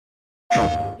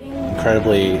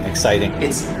Incredibly exciting.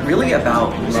 It's really about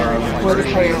love. For the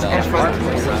players and for the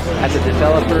players. As a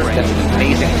developer, that's an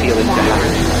amazing feeling to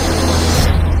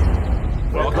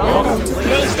have. Welcome to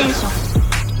PlayStation.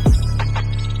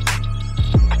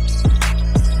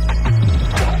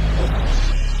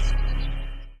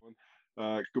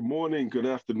 Good morning, good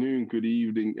afternoon, good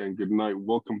evening, and good night.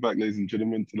 Welcome back, ladies and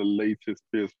gentlemen, to the latest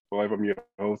PS5. I'm your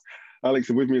host, Alex,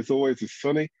 and with me, as always, is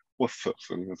Sonny. What's up,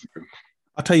 Sonny? How's it going?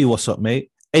 I'll tell you what's up, mate.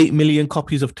 8 million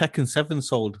copies of Tekken 7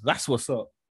 sold. That's what's up.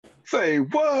 Say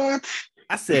what?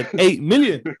 I said 8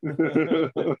 million.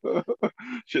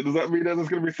 Shit, does that mean that there's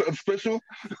going to be something special?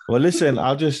 Well, listen,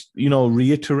 I'll just,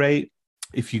 reiterate.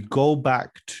 If you go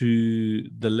back to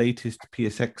the latest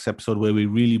PSX episode where we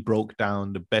really broke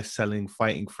down the best-selling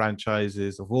fighting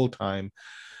franchises of all time,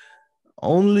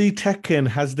 only Tekken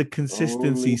has the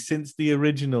consistency since the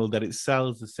original that it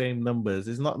sells the same numbers.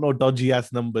 It's not no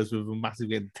dodgy-ass numbers with a massive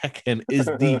game. Tekken is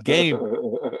the game.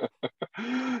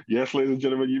 Yes, ladies and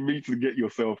gentlemen, you need to get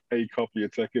yourself a copy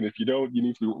of Tekken. If you don't, you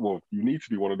need to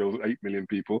be one of those 8 million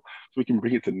people so we can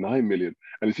bring it to 9 million.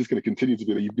 And it's just going to continue to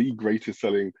be the greatest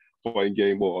selling fighting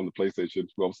game on the PlayStation.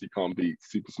 We obviously can't beat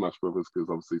Super Smash Brothers because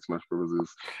obviously Smash Brothers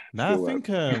is. I think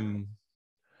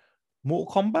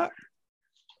Mortal Kombat.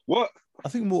 What? I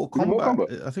think Mortal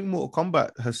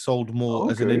Kombat has sold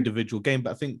more as an individual game,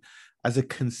 but I think as a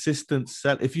consistent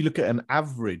sell, if you look at an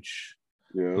average,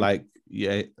 like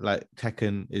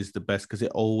Tekken is the best because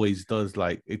it always does.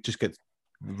 Like it just gets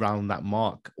around that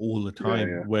mark all the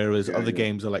time. Whereas other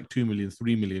games are like 2 million,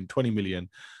 3 million, 20 million,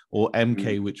 or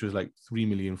MK, which was like 3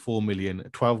 million, 4 million,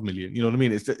 12 million. You know what I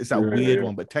mean? It's that weird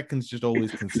one, but Tekken's just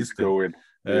always consistent. Going.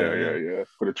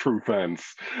 For the true fans,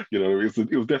 it was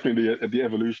definitely the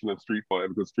evolution of Street Fighter,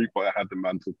 because Street Fighter had the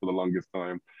mantle for the longest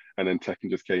time, and then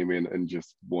Tekken just came in and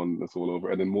just won us all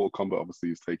over. And then Mortal Kombat obviously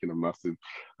is taking a massive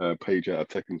page out of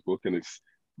Tekken's book, and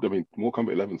Mortal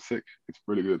Kombat 11 sick. It's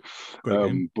really good.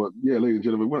 But yeah, ladies and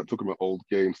gentlemen, we're not talking about old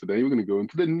games today. We're going to go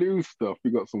into the new stuff. We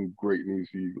got some great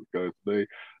news for you guys today.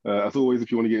 As always,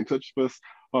 if you want to get in touch with us,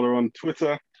 holler on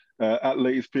Twitter at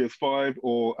latest PS5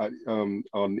 or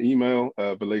on email,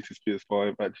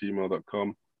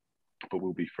 thelatestps5@gmail.com. But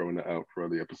we'll be throwing that out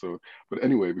throughout the episode. But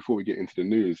anyway, before we get into the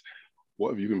news, what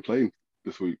have you been playing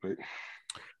this week, mate?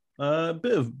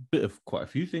 Bit of quite a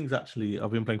few things actually.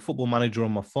 I've been playing Football Manager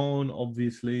on my phone,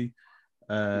 obviously.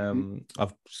 I'm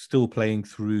still playing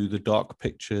through the Dark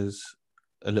Pictures,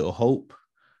 A Little Hope.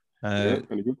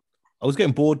 Any good? I was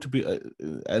getting bored to be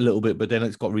a little bit, but then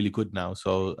it's got really good now.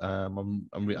 So I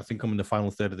think I'm in the final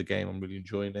third of the game. I'm really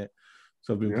enjoying it.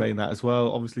 So I've been playing that as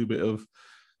well. Obviously, a bit of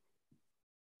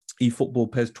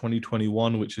eFootball PES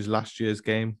 2021, which is last year's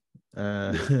game.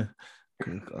 Yeah.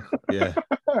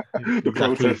 The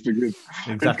protesting is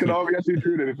exactly. Can we actually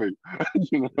do anything?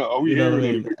 Are we hearing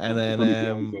anything? And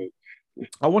then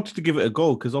I wanted to give it a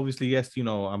go because obviously, yes,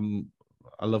 I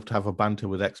love to have a banter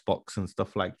with Xbox and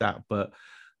stuff like that, but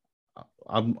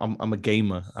I'm a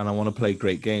gamer and I want to play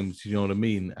great games. You know what I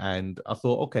mean? And I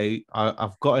thought, okay,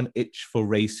 I've got an itch for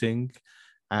racing,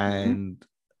 and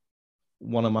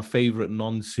one of my favorite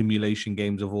non-simulation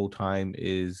games of all time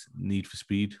is Need for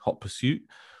Speed Hot Pursuit.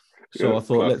 So I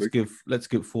thought, let's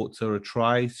give Forza a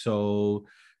try. So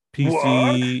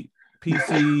PC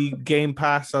Game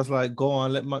Pass, I was like, go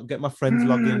on, get my friends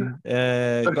log in.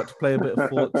 Got to play a bit of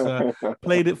Forza.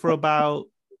 Played it for about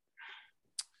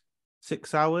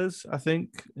 6 hours, I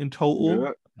think, in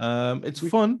total. It's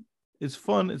fun. It's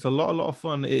fun. It's a lot of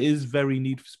fun. It is very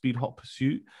Need for Speed Hot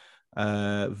Pursuit.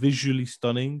 Visually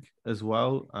stunning as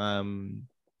well.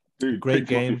 Dude, great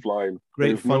game,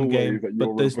 great fun game,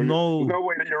 but there's no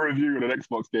way that you're reviewing an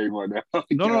Xbox game right now.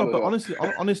 No, but honestly,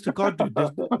 honest to God, dude,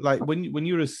 like when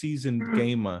you're a seasoned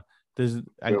gamer, there's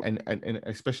and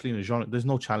especially in a genre, there's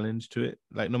no challenge to it.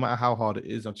 Like no matter how hard it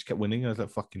is, I just kept winning. I was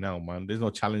like, fucking hell, man. There's no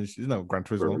challenge. There's no Gran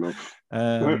Turismo.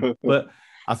 But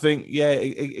I think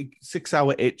 6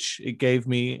 hour itch it gave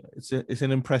me. It's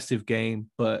an impressive game,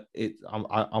 but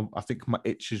I think my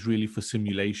itch is really for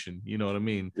simulation. You know what I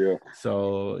mean? Yeah.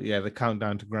 So the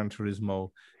countdown to Gran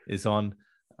Turismo is on.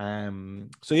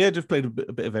 Just played a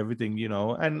bit of everything,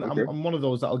 and I'm one of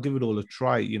those that I'll give it all a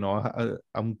try.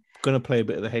 I'm gonna play a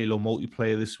bit of the Halo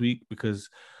multiplayer this week because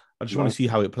I just want to see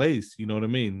how it plays. You know what I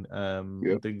mean?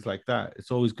 And things like that.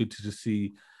 It's always good to just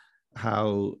see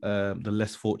how the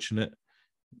less fortunate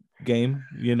game,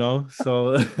 you know.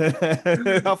 So I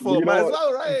thought, You know might as what?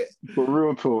 well, right? But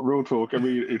real talk. I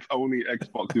mean, it's only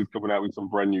Xbox who's coming out with some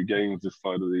brand new games this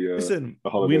side of Listen, the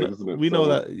we holidays, know, isn't it? we know So,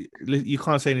 that you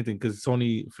can't say anything because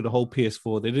Sony for the whole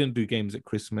PS4 they didn't do games at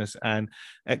Christmas, and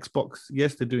Xbox,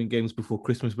 yes, they're doing games before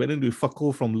Christmas, but they didn't do fuck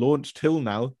all from launch till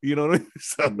now. You know what I mean?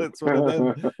 So it's one of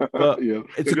them. But yeah,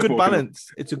 it's a good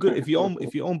balance. It's a good if you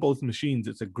own both machines,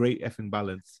 it's a great effing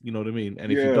balance. You know what I mean?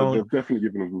 And yeah, they've definitely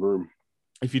given them room.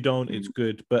 if you don't, it's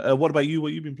good. But what about you?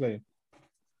 What you been playing?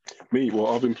 Me, well,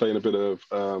 I've been playing a bit of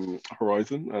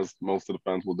Horizon, as most of the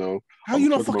fans will know. How you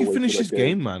not fucking finished this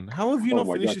game, man? How have you not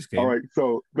finished this game? All right,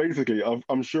 so basically,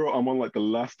 I'm sure I'm on like the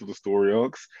last of the story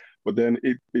arcs, but then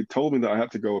it told me that I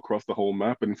had to go across the whole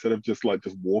map, and instead of just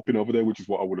warping over there, which is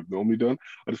what I would have normally done,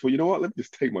 I just thought, you know what, let me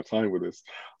just take my time with this.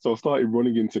 So I started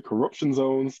running into corruption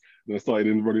zones, and I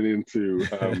started running into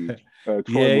tribal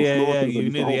slaughters,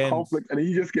 and the whole conflict, and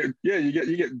you just get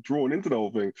drawn into the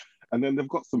whole thing. And then they've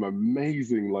got some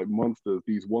amazing like monsters,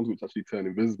 these ones which actually turn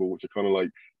invisible, which are kind of like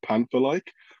panther-like.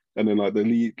 And then like they're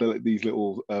like these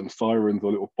little sirens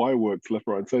or little fireworks left,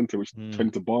 right, and center, which turn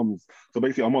into bombs. So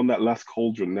basically, I'm on that last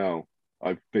cauldron now,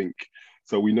 I think.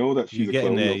 So we know that she's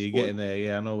getting there. You're getting there.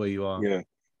 Yeah, I know where you are. Yeah,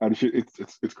 and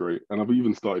it's great. And I've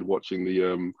even started watching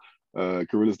the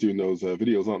Gorillas doing those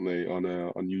videos, aren't they,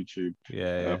 on YouTube?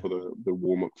 Yeah. For the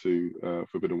warm up to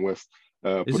Forbidden West.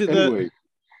 Is it anyway?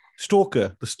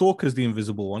 Stalker. The Stalker's the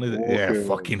invisible one, is it? Yeah, I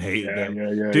fucking hated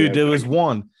them. Dude, there was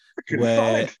one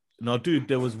where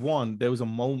there was a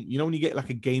moment, you know, when you get like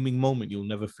a gaming moment you'll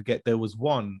never forget. There was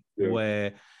one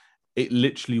where it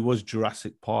literally was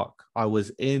Jurassic Park. I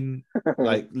was in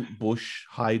like bush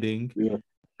hiding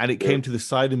and it came to the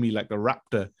side of me like a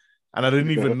raptor. And I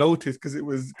didn't even notice because it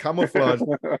was camouflage.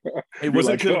 It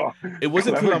wasn't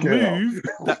until I moved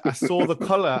that I saw the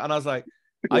color and I was like,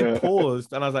 I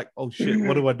paused and I was like, oh shit,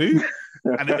 what do I do?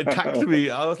 And it attacked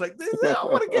me. I was like,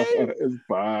 what a game.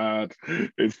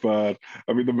 It's bad.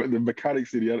 I mean, the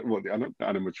mechanics of not the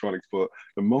animatronics, but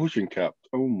the motion cap.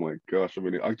 Oh my gosh. I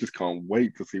mean, I just can't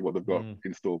wait to see what they've got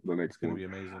in store for the next one. It's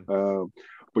going to be amazing.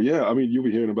 But yeah, I mean, you'll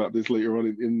be hearing about this later on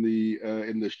in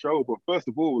the show. But first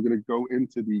of all, we're going to go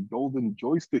into the Golden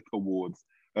Joystick Awards,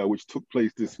 which took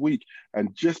place this week.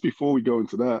 And just before we go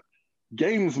into that,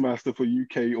 Games Master for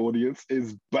UK audience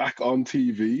is back on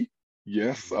TV.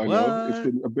 Yes, I know. It's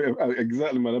been a bit of,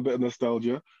 a bit of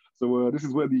nostalgia. So this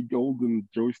is where the Golden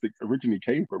Joysticks originally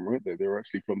came from, right? They were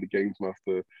actually from the Games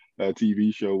Master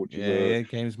TV show, which is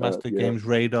Games Master, Games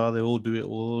Radar. They all do it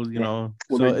all, you know.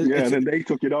 Well, so and then they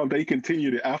took it on. They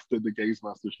continued it after the Games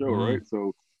Master show, right?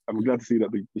 So I'm glad to see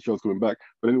that the show's coming back.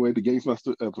 But anyway, the Games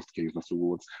Master,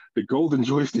 Awards, the Golden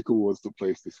Joystick Awards took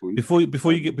place this week. Before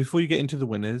you get into the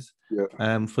winners,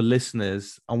 for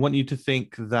listeners, I want you to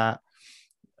think that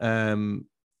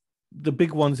the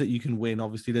big ones that you can win,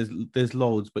 obviously there's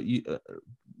loads, but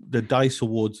the DICE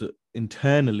Awards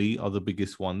internally are the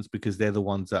biggest ones because they're the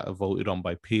ones that are voted on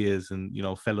by peers and, you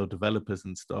know, fellow developers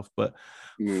and stuff. But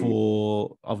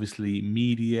for obviously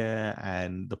media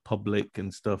and the public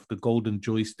and stuff, the Golden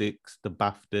Joysticks, the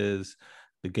BAFTAs,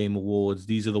 the Game Awards,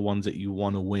 these are the ones that you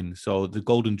want to win. So the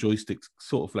Golden Joysticks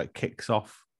sort of like kicks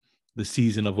off the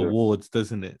season of awards,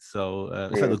 doesn't it? So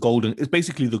it's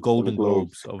basically the Golden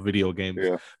Globes of video games.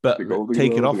 But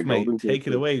take it off, mate. Take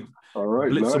it away. All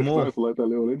right, blitz some more. Nice, like that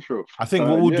little intro. I think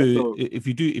what we'll do, if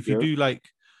you do like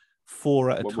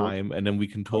 4 at a time, and then we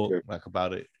can talk like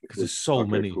about it because there's so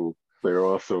many. Cool. There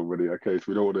are so many. Okay, so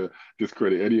we don't want to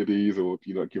discredit any of these or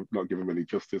not give them any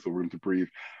justice or room to breathe.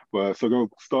 But so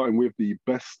starting with the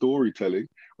best storytelling,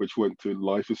 which went to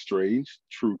Life is Strange: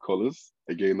 True Colors,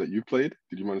 a game that you played.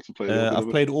 Did you manage to play? I've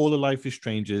played all the Life is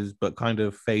Strangers, but kind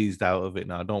of phased out of it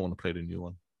now. I don't want to play the new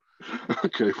one.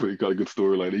 Okay, so you got a good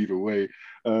storyline either way.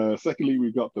 Secondly,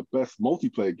 we got the best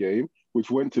multiplayer game, which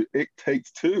went to It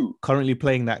Takes Two. Currently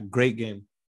playing that great game.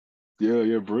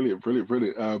 Yeah, brilliant.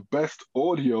 Best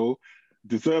audio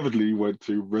deservedly went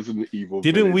to Resident Evil.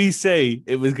 Didn't we say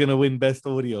it was going to win best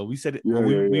audio? We said it.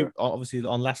 We obviously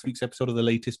on last week's episode of the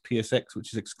latest PSX,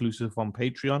 which is exclusive on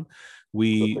Patreon,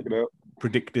 we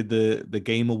predicted the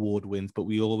Game Award wins, but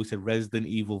we always said Resident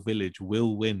Evil Village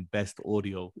will win best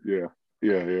audio. Yeah.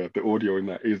 The audio in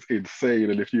that is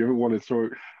insane, and if you ever want to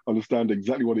understand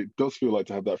exactly what it does feel like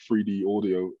to have that 3D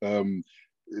audio,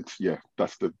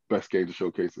 that's the best game to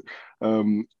showcase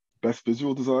it. Best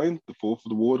visual design, the 4th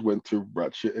award went to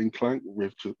Ratchet and Clank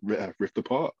Rift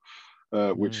Apart,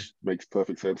 which makes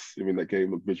perfect sense. I mean, that game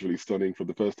looked visually stunning from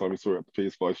the first time we saw it at the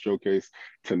PS5 showcase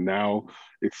to now.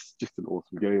 It's just an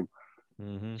awesome game.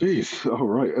 Jeez. All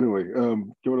right. Anyway,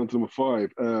 going on to number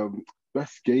 5.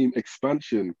 Best game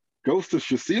expansion, Ghost of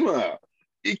Tsushima.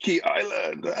 Iki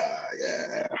Island.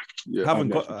 Yeah. Yeah. I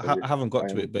haven't got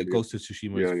to it, but Yeah. Ghost of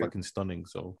Tsushima Yeah, is yeah. fucking stunning.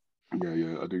 So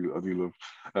Yeah. I do love.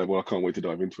 Well, I can't wait to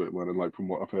dive into it, man. And like from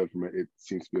what I've heard from it, it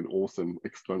seems to be an awesome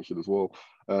expansion as well.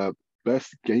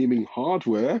 Best gaming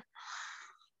hardware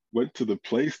went to the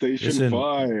PlayStation listen,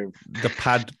 5. the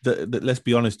pad. Let's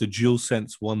be honest, the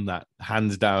DualSense won that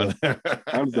hands down.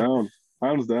 Hands down.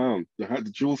 Hands down.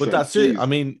 The dual But sense. that's it. Jeez. I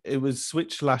mean, it was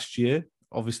Switch last year,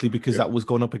 obviously, because that was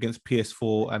going up against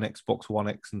PS4 and Xbox One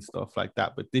X and stuff like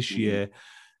that. But this year,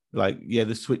 like, yeah,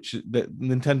 the Switch,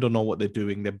 Nintendo know what they're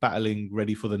doing. They're battling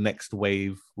ready for the next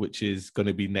wave, which is going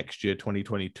to be next year,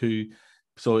 2022.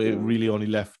 So it really only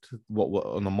left what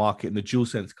on the market, and the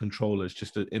DualSense controller is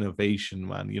just an innovation,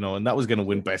 man. You know, and that was going to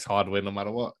win best hardware no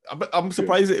matter what. I'm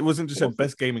surprised it wasn't just said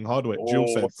best gaming hardware.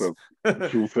 DualSense.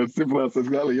 DualSense, simple as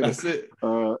exactly. You know? That's it.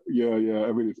 Yeah.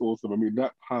 I mean, it's awesome. I mean,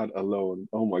 that pad alone.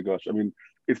 Oh my gosh. I mean,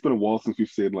 it's been a while since we've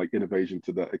seen like innovation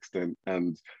to that extent,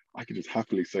 and I can just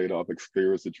happily say that I've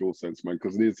experienced the DualSense, man,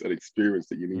 because it is an experience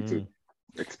that you need to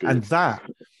experience. And that,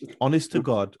 honest to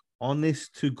God,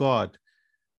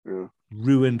 yeah.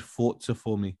 ruined Forza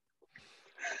for me.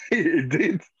 It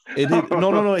did. It did.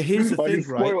 No. Here's the thing,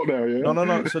 right? Now, yeah?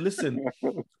 No. So listen,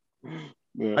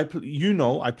 yeah.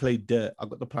 I played Dirt. I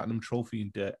got the platinum trophy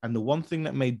in Dirt, and the one thing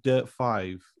that made Dirt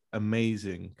 5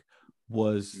 amazing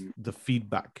was the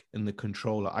feedback in the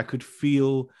controller. I could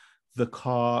feel the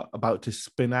car about to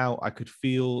spin out. I could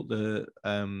feel the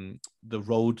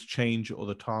road change or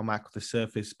the tarmac, the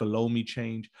surface below me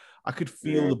change. I could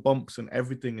feel the bumps and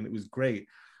everything, and it was great.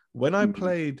 When I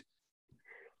played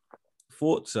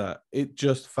Forza, it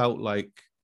just felt like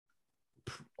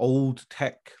old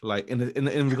tech, like in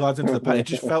regards into the pad, it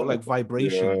just felt like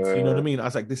vibrations. You know what I mean? I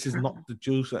was like, this is not the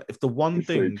DualSense.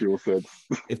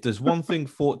 If there's one thing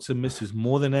Forza misses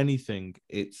more than anything,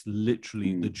 it's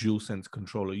literally the DualSense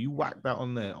controller. You whack that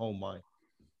on there, oh my.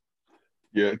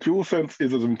 Yeah, DualSense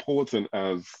is as important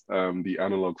as the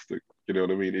analog stick. You know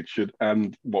what I mean? It should,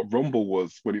 and what Rumble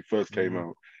was when it first came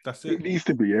out. That's it. It needs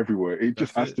to be everywhere. It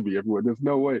just has to be everywhere. There's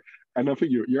no way. And I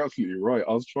think you're absolutely right.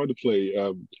 I was trying to play.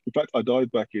 In fact, I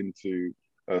dived back into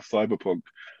Cyberpunk,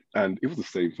 and it was the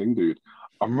same thing, dude.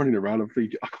 I'm running around and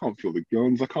thinking, I can't feel the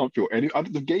guns. I can't feel any.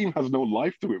 The game has no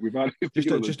life to it without it.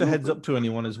 Just a heads up to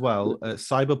anyone as well.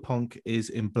 Cyberpunk is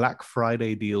in Black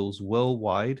Friday deals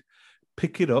worldwide.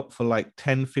 Pick it up for like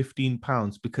 10, 15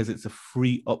 pounds because it's a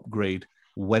free upgrade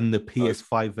when the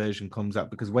PS5 version comes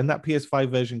out. Because when that PS5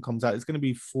 version comes out, it's going to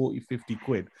be 40, 50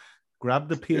 quid. Grab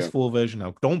the PS4 version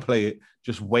now. Don't play it.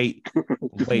 Just wait.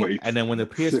 wait. And then when the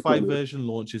PS5 version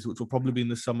launches, which will probably be in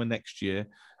the summer next year,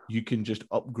 you can just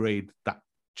upgrade that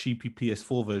cheapy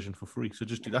PS4 version for free. So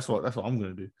just do that's what I'm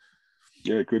going to do.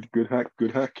 Yeah, good hack.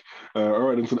 All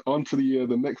right, and so on to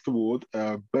the next award,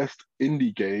 best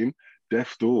indie game,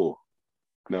 Death's Door.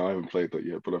 No, I haven't played that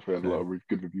yet, but I've heard a lot of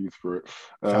good reviews for it.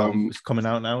 It's coming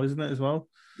out now, isn't it, as well?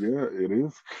 Yeah, it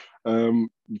is.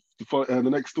 The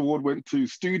next award went to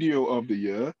Studio of the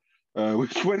Year,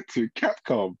 which went to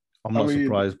Capcom. I'm not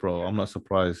surprised, bro. I'm not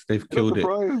surprised. They've killed it.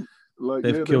 Like,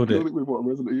 they've killed it with what,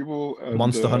 Resident Evil, and,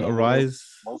 Monster Hunter Rise.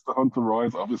 Monster Hunter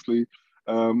Rise, obviously.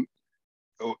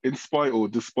 In spite or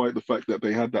despite the fact that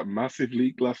they had that massive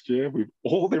leak last year with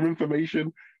all their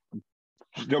information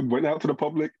went out to the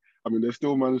public. I mean, they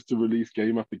still managed to release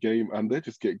game after game, and they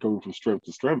just get going from strength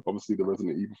to strength. Obviously, the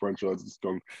Resident Evil franchise is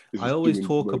gone. I always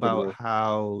talk about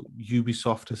how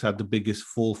Ubisoft has had the biggest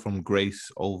fall from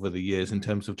grace over the years in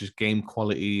terms of just game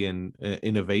quality and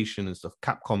innovation and stuff.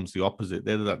 Capcom's the opposite.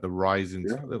 They're like the rising.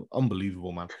 They're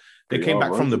unbelievable, man. They came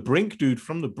back from the brink, dude.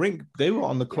 From the brink, they were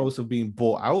on the close of being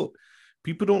bought out.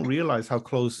 People don't realize how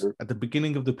close at the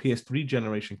beginning of the PS3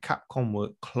 generation, Capcom were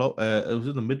close. It was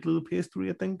in the middle of the PS3,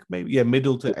 I think, maybe. Yeah,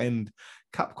 middle to end.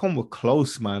 Capcom were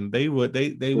close, man. They were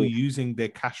using their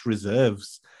cash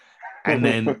reserves, and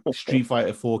then Street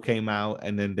Fighter 4 came out,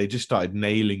 and then they just started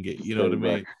nailing it. You know what I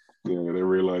mean? Yeah, they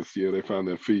realized. Yeah, they found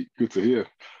their feet. Good to hear,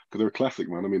 because they're a classic,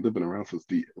 man. I mean, they've been around since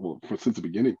the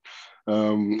beginning.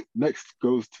 Next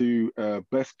goes to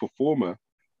Best Performer,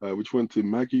 which went to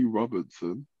Maggie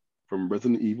Robertson from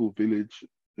Resident Evil Village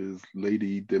is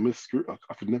Lady Dimitrescu.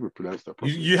 I could never pronounce that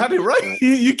properly. You had it right.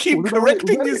 You keep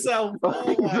correcting yourself.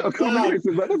 Oh my God.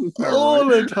 All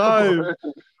the time.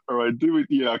 All right, do it.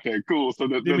 Yeah, okay, cool. So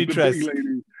the big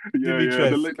lady.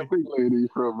 The big lady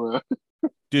from...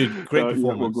 Dude, great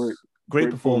performance. Great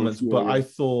performance. But I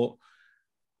thought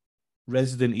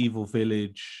Resident Evil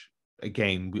Village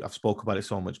again, I've spoke about it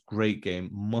so much. Great game,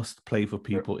 must play for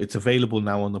people. It's available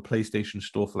now on the PlayStation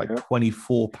Store for like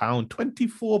 £24.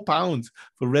 £24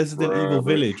 for Resident Evil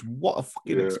Village. What a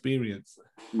fucking experience!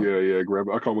 Yeah, grab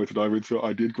it. I can't wait to dive into it.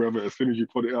 I did grab it as soon as you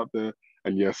put it out there,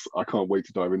 and yes, I can't wait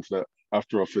to dive into that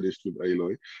after I finished with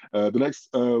Aloy. The next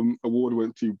award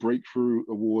went to Breakthrough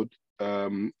Award,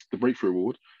 the Breakthrough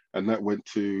Award, and that went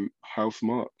to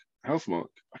Housemarque.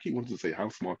 I keep wanting to say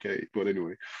Housemarque, but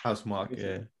anyway. Housemarque,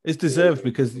 yeah. It's deserved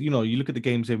because, you know, you look at the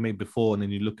games they've made before and then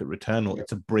you look at Returnal,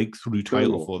 it's a breakthrough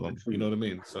title for them. You know what I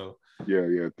mean? So yeah,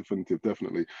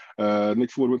 definitely.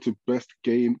 Next award went to Best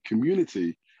Game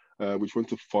Community, which went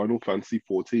to Final Fantasy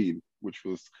 14, which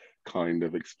was kind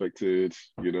of expected,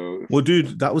 you know. Well,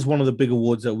 dude, that was one of the big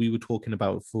awards that we were talking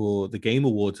about for the Game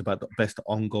Awards about the best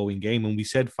ongoing game. And we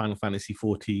said Final Fantasy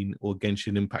 14 or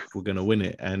Genshin Impact were going to win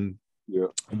it. And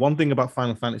one thing about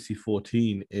Final Fantasy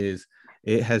 14 is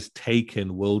it has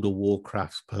taken World of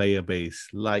Warcraft's player base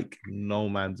like no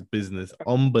man's business.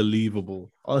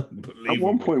 Unbelievable. At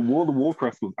one point, World of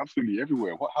Warcraft was absolutely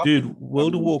everywhere. What happened? Dude,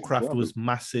 World of Warcraft was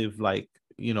massive, like,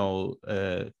 you know,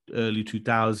 early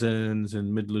 2000s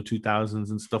and middle of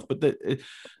 2000s and stuff. But the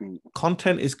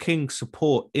content is king,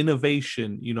 support,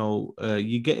 innovation. You know,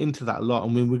 you get into that a lot. I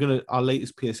mean, our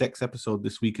latest PSX episode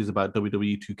this week is about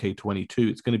WWE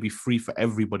 2K22. It's going to be free for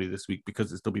everybody this week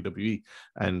because it's WWE,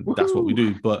 and that's what we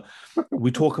do. But we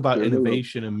talk about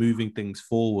innovation and moving things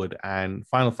forward. And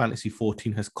Final Fantasy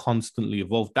 14 has constantly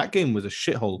evolved. That game was a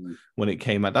shithole when it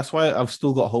came out. That's why I've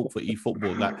still got hope for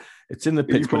eFootball. That it's in the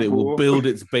pits, but it will build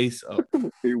its base up.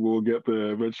 It will get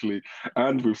there eventually.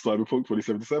 And with Cyberpunk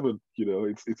 2077, you know,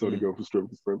 it's only going from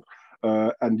strength to strength.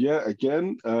 And yeah,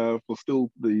 again, for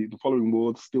still the following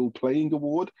award, Still Playing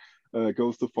Award,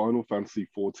 goes to Final Fantasy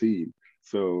 14.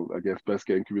 So I guess Best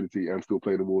Game Community and Still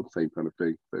Playing Award, same kind of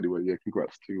thing. But anyway, yeah,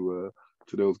 congrats to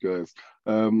those guys.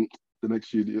 The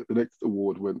next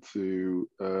award went to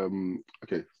so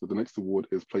the next award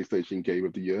is PlayStation Game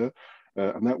of the Year,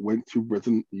 and that went to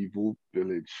Resident Evil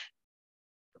Village.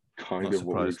 Kind of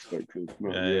what we expected.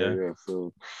 Yeah.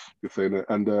 So you're saying that.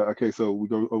 And so we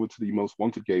go over to the most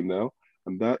wanted game now,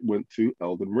 and that went to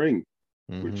Elden Ring,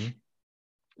 which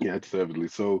deservedly.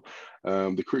 So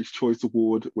the Critics' Choice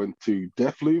Award went to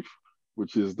Deathloop,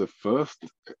 which is the first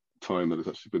time that it's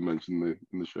actually been mentioned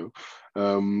in the show.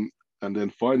 And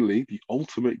then finally, the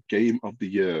Ultimate Game of the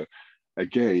Year,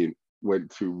 again,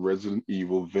 went to Resident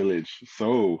Evil Village.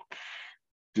 So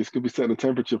this could be setting a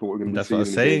temperature for what we're going to be seeing. That's what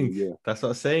I'm saying. That's what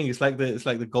I'm saying. It's like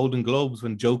the Golden Globes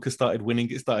when Joker started winning.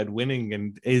 It started winning,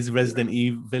 and is Resident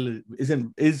Evil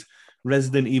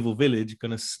Village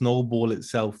going to snowball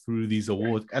itself through these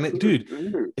awards? And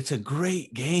it's a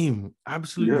great game,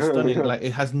 absolutely stunning. Yeah. Like,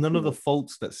 it has none of the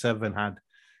faults that 7 had.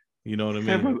 You know what I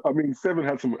mean? 7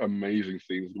 had some amazing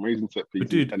scenes, amazing set pieces.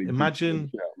 But dude, imagine.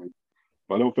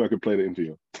 I don't think I could play it into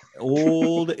you.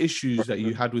 All the issues that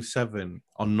you had with 7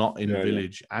 are not in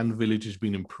Village, and Village has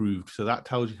been improved. So that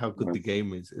tells you how good the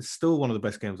game is. It's still one of the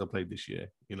best games I played this year,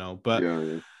 you know. But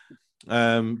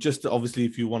just obviously,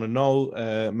 if you want to know,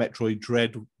 Metroid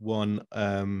Dread won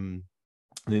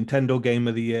Nintendo Game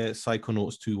of the Year,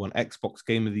 Psychonauts 2 won Xbox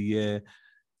Game of the Year,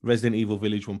 Resident Evil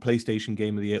Village won PlayStation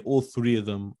Game of the Year. All 3 of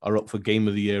them are up for Game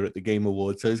of the Year at the Game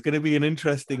Awards. So it's going to be an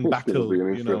interesting battle. It's going to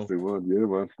be an interesting one. Yeah,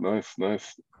 man.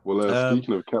 Nice. Well,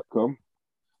 speaking of Capcom.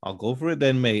 I'll go for it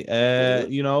then, mate.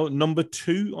 You know, number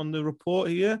 2 on the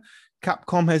report here,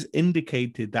 Capcom has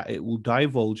indicated that it will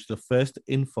divulge the first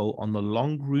info on the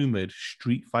long-rumored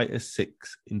Street Fighter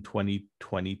 6 in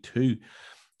 2022,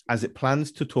 as it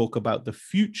plans to talk about the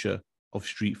future of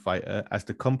Street Fighter as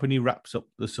the company wraps up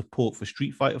the support for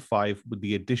Street Fighter V with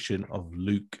the addition of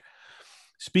Luke.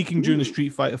 Speaking during the Street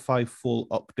Fighter V full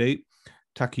update,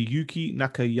 Takayuki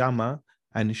Nakayama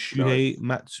and Shuhei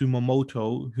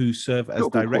Matsumoto, who serve as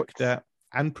director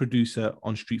and producer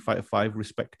on Street Fighter V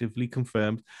respectively,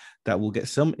 confirmed that we'll get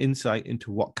some insight into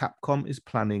what Capcom is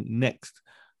planning next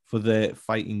for their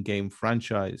fighting game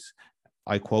franchise.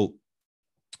 I quote,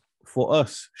 "For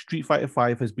us, Street Fighter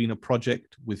V has been a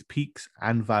project with peaks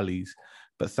and valleys,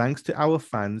 but thanks to our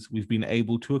fans, we've been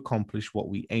able to accomplish what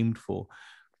we aimed for.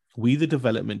 We, the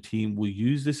development team, will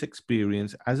use this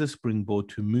experience as a springboard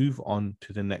to move on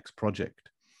to the next project.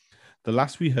 The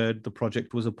last we heard, the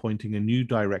project was appointing a new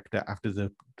director after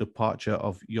the departure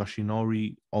of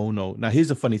Yoshinori Ono." Now,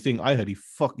 here's a funny thing. I heard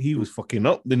he was fucking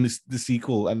up in the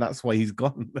sequel, and that's why he's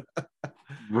gone.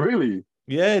 Really?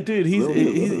 Yeah, dude,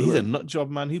 he's a nut job,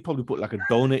 man. He probably put like a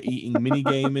donut eating mini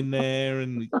game in there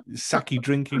and sake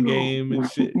drinking game and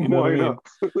shit. You know what I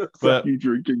mean? Sake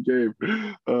drinking game.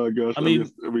 Oh gosh. I mean,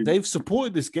 they've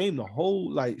supported this game the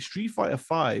whole, like, Street Fighter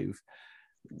V.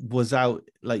 was out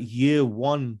like year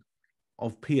one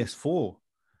of PS4.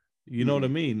 You know what I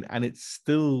mean? And it's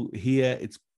still here.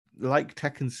 It's like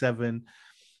Tekken 7.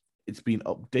 It's been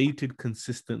updated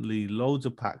consistently, loads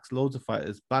of packs, loads of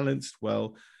fighters, balanced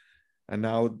well. And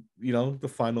now, the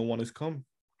final one has come.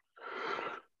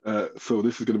 So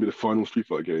this is going to be the final Street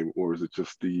Fighter game, or is it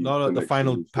just the the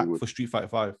final pack forward? for Street Fighter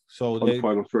 5? So the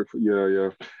final track. Yeah.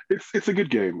 It's a good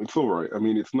game. It's all right. I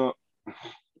mean, it's not.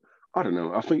 I don't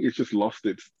know. I think it's just lost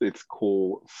its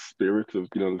core spirit of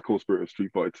the core spirit of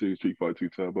Street Fighter 2, Street Fighter 2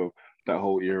 Turbo, that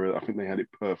whole era. I think they had it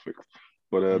perfect.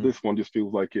 But this one just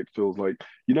feels like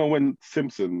when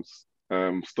Simpsons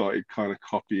started kind of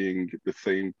copying the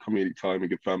same comedic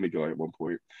timing of Family Guy at one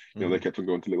point. They kept on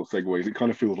going to little segues. It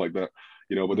kind of feels like that,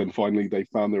 but then finally they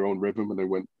found their own rhythm and they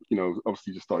went,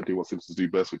 obviously just started doing what Simpsons do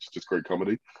best, which is just great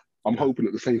comedy. I'm hoping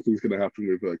that the same thing's going to happen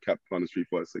with Capcom and Street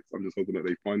Fighter 6. I'm just hoping that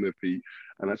they find their feet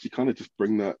and actually kind of just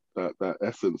bring that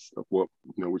essence of what,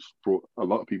 which brought a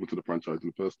lot of people to the franchise in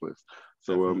the first place.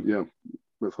 So,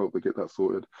 let's hope they get that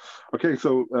sorted. Okay,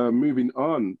 so moving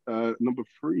on, number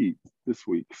 3 this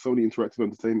week, Sony Interactive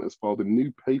Entertainment has filed a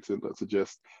new patent that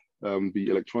suggests the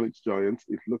electronics giant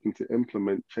is looking to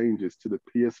implement changes to the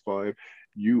PS5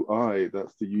 UI,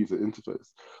 that's the user interface.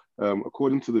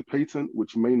 According to the patent,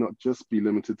 which may not just be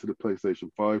limited to the PlayStation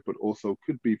 5, but also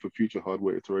could be for future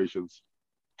hardware iterations,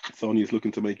 Sony is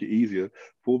looking to make it easier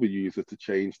for the user to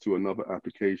change to another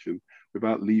application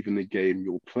without leaving the game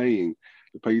you're playing.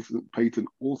 The patent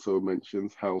also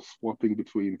mentions how swapping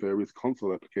between various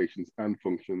console applications and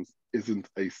functions isn't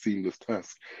a seamless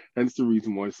task. Hence the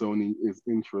reason why Sony is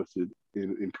interested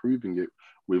in improving it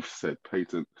with said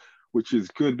patent, which is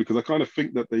good because I kind of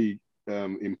think that they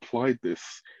implied this,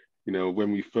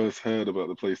 when we first heard about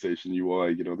the PlayStation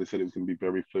UI, they said it was going to be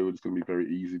very fluid, it's going to be very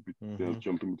easy,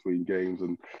 jumping between games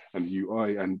and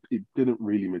UI, and it didn't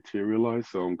really materialize.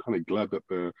 So I'm kind of glad that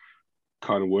they're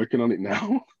kind of working on it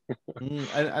now.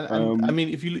 And I mean,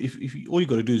 if you all you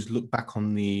got to do is look back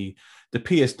on the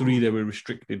PS3, they were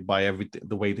restricted by everything,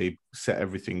 the way they set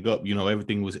everything up.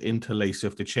 Everything was interlaced. So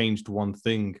if they changed one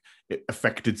thing, it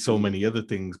affected so many other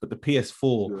things. But the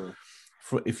PS4,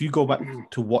 if you go back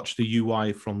to watch the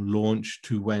UI from launch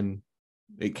to when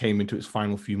it came into its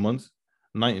final few months,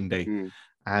 night and day.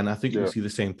 And I think you'll see the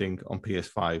same thing on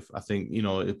PS5. I think,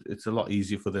 it's a lot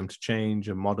easier for them to change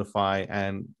and modify.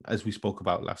 And as we spoke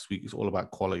about last week, it's all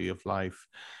about quality of life.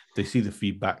 They see the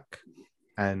feedback.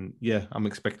 And I'm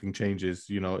expecting changes.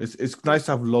 It's nice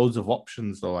to have loads of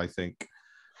options, though, I think.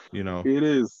 It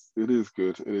is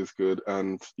good. It is good.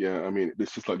 And I mean,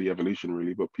 it's just like the evolution,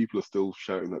 really. But people are still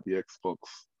shouting that the Xbox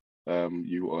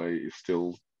UI is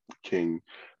still king.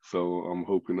 So I'm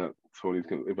hoping that Sony's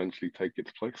going to eventually take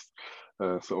its place.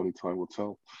 So only time will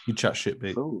tell. You chat shit,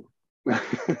 mate. So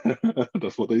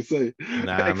that's what they say.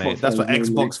 Nah, mate. That's what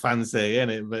Xbox fans say, isn't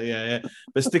it? But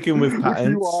But sticking with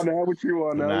patents. Which you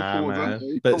are now. Nah,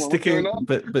 man. But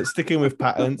sticking with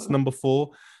patents, number 4.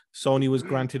 Sony was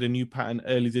granted a new patent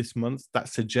early this month that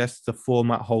suggests the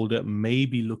format holder may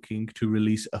be looking to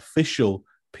release official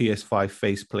PS5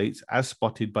 faceplates as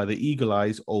spotted by the eagle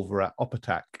eyes over at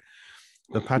OpAttack.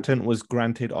 The patent was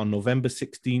granted on November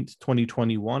 16th,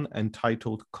 2021,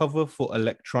 entitled Cover for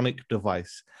Electronic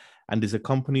Device, and is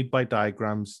accompanied by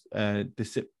diagrams I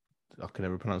can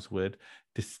never pronounce the word,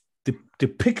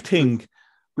 depicting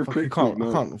I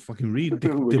can't fucking read.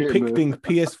 Depicting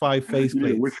PS5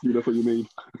 faceplates. Whiskey, that's what you need.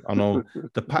 I know.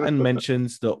 The patent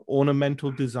mentions the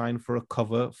ornamental design for a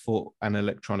cover for an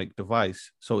electronic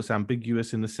device. So it's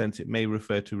ambiguous in the sense it may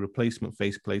refer to replacement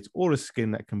faceplates or a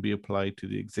skin that can be applied to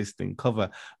the existing cover.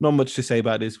 Not much to say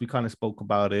about this. We kind of spoke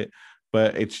about it,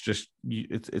 but it's just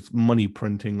it's money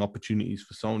printing opportunities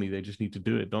for Sony. They just need to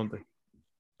do it, don't they?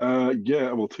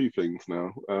 Well, 2 things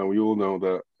now. We all know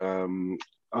that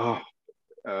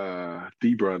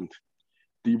Dbrand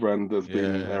has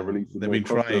been released. They've been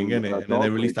trying, innit? And then they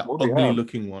released that ugly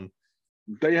looking one.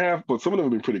 They have, but some of them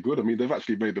have been pretty good. I mean, they've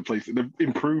actually made they've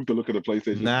improved the look of the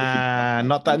PlayStation. Nah,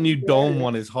 not that new dome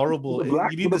one is horrible.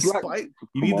 You need the spike.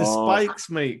 You need the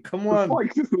spikes, mate. Come on. The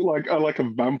spikes is like a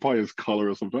vampire's color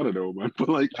or something. I don't know, man. But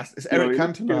like, it's Eric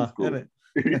Cantona, isn't it?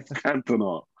 It's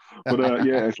Cantona. But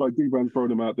it's like Dbrand throwing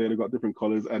them out there. They've got different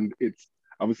colors, and it's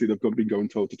obviously they've been going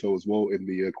toe to toe as well in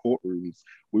the courtrooms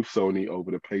with Sony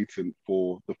over the patent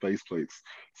for the faceplates.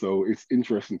 So it's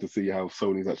interesting to see how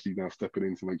Sony's actually now stepping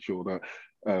in to make sure that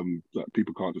that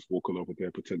people can't just walk all over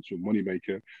their potential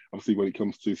moneymaker. Obviously, when it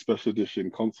comes to special edition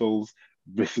consoles,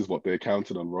 this is what they're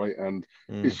counting on, right? And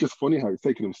it's just funny how it's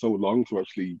taken them so long to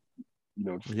actually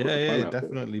just put the plan out there.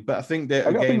 definitely. But I think that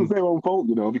And I think it again, was their own fault,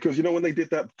 because when they did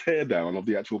that teardown of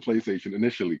the actual PlayStation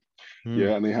initially,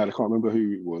 and they had, I can't remember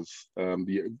who it was,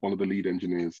 one of the lead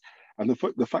engineers, and the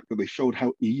fact that they showed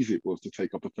how easy it was to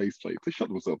take up a faceplate, they shot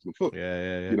themselves in the foot.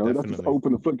 definitely. That just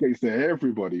opened the floodgates to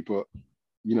everybody. But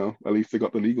at least they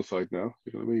got the legal side now.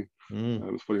 You know what I mean?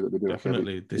 It's funny that they did.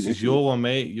 Definitely, this is your one,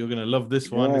 mate. You're gonna love this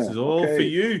one. This is all for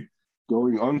you.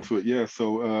 Going on to it, yeah.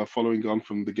 So following on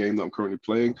from the game that I'm currently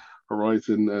playing,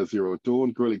 Horizon Zero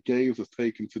Dawn, Guerrilla Games has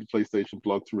taken to the PlayStation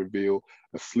blog to reveal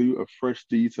a slew of fresh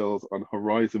details on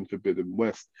Horizon Forbidden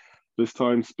West. This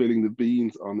time spilling the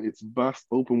beans on its vast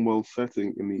open world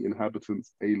setting in the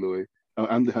inhabitants Aloy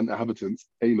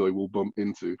will bump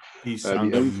into. These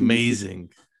sound amazing.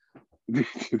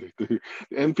 The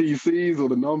NPCs or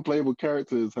the non-playable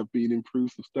characters have been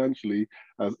improved substantially,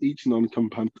 as each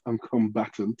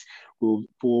non-combatant will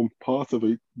form part of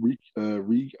a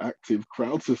reactive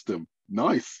crowd system.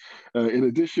 Nice. In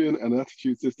addition, an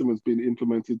attitude system has been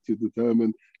implemented to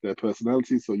determine their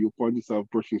personality, so you'll find yourself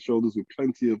brushing shoulders with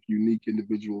plenty of unique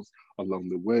individuals along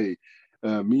the way.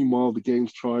 Meanwhile, the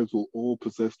game's tribes will all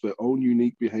possess their own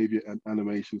unique behavior and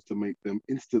animations to make them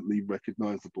instantly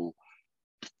recognizable.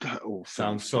 That all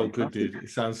sounds so fantastic. good, dude. It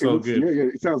sounds so good. Yeah,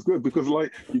 it sounds good because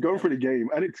you're going through the game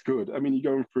and it's good. I mean,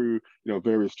 you're going through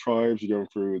various tribes. You're going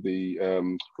through the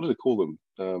what do they call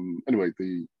them? Anyway,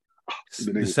 the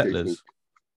settlers.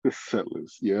 The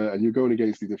settlers, yeah, and you're going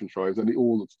against these different tribes, and it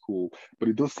all looks cool, but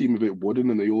it does seem a bit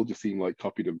wooden, and they all just seem like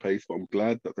copied and paste. But I'm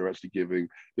glad that they're actually giving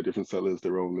the different settlers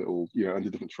their own little, and the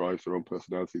different tribes their own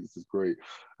personalities. This is great.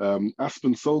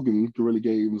 Aspen Solgan, Guerrilla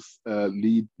Games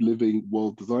lead living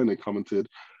world designer, commented,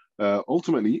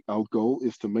 ultimately, our goal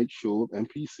is to make sure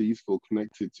NPCs feel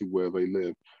connected to where they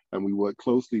live, and we work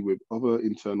closely with other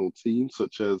internal teams,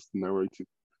 such as narrative,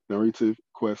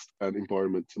 quest, and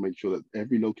environment to make sure that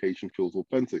every location feels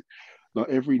authentic. Now,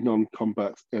 every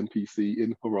non-combat NPC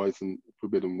in Horizon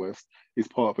Forbidden West is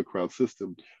part of a crowd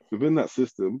system. Within that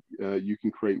system, you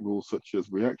can create rules such as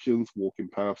reactions, walking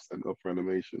paths, and other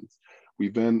animations. We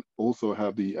then also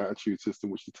have the attitude system,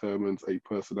 which determines a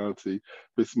personality.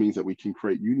 This means that we can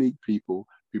create unique people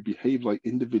who behave like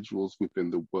individuals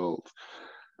within the world.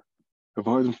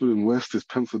 Horizon Forbidden West is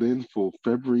penciled in for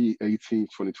February 18th,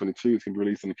 2022. It's going to be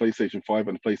released on the PlayStation 5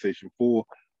 and the PlayStation 4.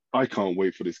 I can't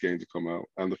wait for this game to come out.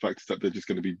 And the fact is that they're just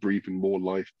going to be breathing more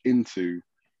life into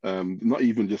not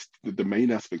even just the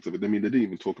main aspects of it. I mean, they didn't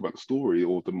even talk about the story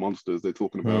or the monsters. They're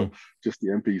talking about just the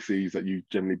NPCs that you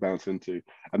generally bounce into.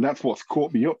 And that's what's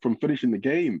caught me up from finishing the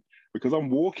game, because I'm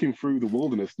walking through the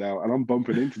wilderness now and I'm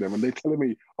bumping into them and they're telling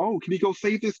me, oh, can you go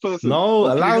save this person?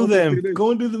 No, allow them.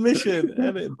 Go and do the mission.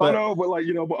 But I know, but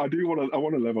but I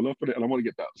want to level up in it and I want to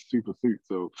get that super suit.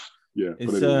 So yeah.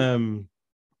 It's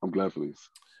I'm glad for this.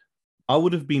 I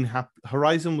would have been happy.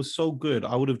 Horizon was so good.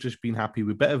 I would have just been happy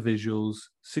with better visuals,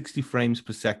 60 frames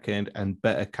per second, and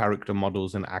better character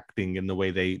models and acting in the way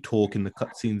they talk in the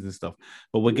cutscenes and stuff.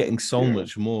 But we're getting so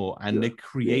much more, and they're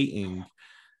creating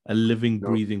a living,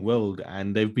 breathing world.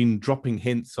 And they've been dropping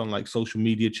hints on social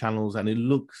media channels, and it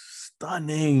looks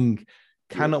stunning.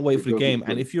 Cannot wait for the game.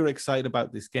 And if you're excited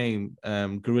about this game,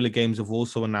 Guerrilla Games have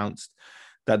also announced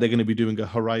that they're going to be doing a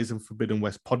Horizon Forbidden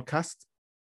West podcast.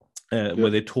 Where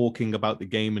they're talking about the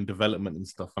game and development and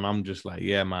stuff, and I'm just like,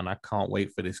 yeah, man, I can't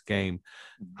wait for this game.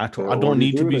 I don't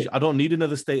need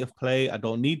another state of play. I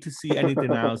don't need to see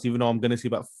anything else, even though I'm going to see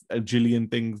about a jillion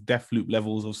things, Deathloop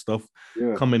levels of stuff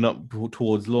coming up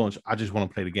towards launch. I just want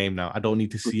to play the game now. I don't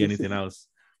need to see anything else.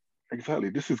 Exactly.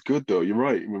 This is good, though. You're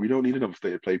right. I mean, we don't need another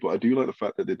state of play, but I do like the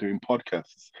fact that they're doing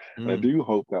podcasts. And I do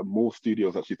hope that more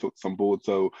studios actually took this on board.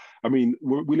 So, I mean,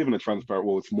 we live in a transparent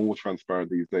world. It's more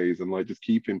transparent these days. And just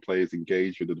keeping players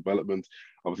engaged with the development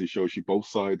obviously shows you both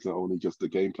sides, not only just the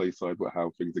gameplay side, but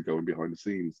how things are going behind the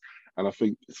scenes. And I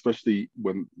think, especially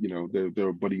when, there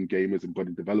are budding gamers and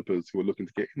budding developers who are looking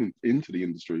to get into the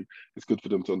industry, it's good for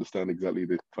them to understand exactly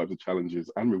the types of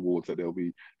challenges and rewards that they'll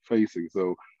be facing.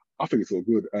 So, I think it's all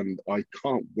good, and I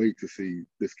can't wait to see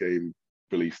this game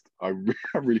released. I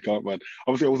really can't, man.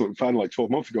 Obviously, I wasn't a fan 12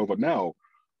 months ago, but now,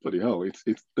 bloody hell, it's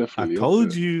definitely. I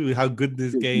told you how good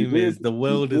this game is. The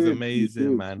world is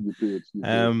amazing, man. You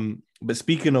did. But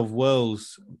speaking of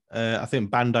worlds, I think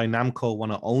Bandai Namco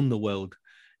want to own the world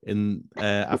in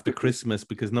after Christmas,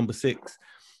 because number 6.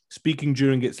 Speaking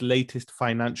during its latest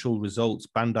financial results,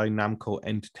 Bandai Namco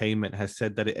Entertainment has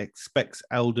said that it expects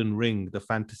Elden Ring, the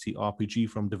fantasy RPG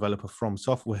from developer From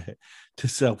Software, to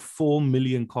sell 4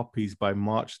 million copies by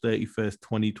March 31st,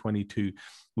 2022,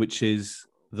 which is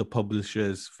the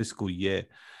publisher's fiscal year.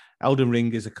 Elden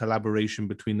Ring is a collaboration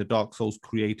between the Dark Souls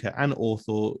creator and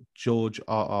author George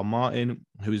R.R. Martin,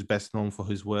 who is best known for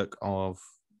his work of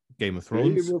Game of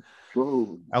Thrones. Game of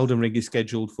Thrones. Elden Ring is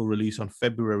scheduled for release on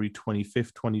February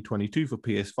 25th, 2022 for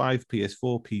PS5,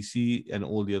 PS4, PC, and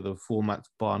all the other formats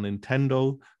bar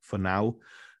Nintendo for now.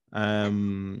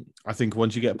 I think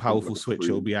once you get a powerful Switch,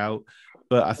 it'll be out.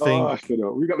 But I think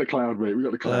we got the cloud, mate. We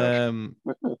got the cloud.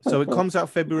 So it comes out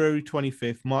February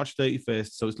 25th, March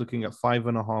 31st. So it's looking at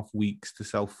 5.5 weeks to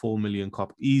sell 4 million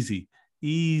copies.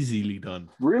 Easily done.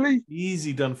 Really?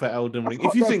 Easy done for Elden Ring.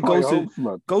 If you think Ghost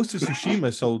of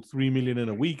Tsushima sold 3 million in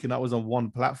a week and that was on one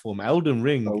platform, Elden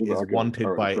Ring is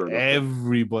wanted by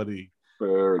everybody.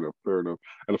 Fair enough. And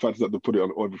the fact is that they put it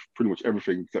on pretty much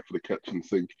everything except for the catch and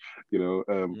sync,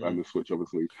 and the Switch,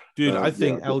 obviously. Dude, I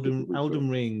think Elden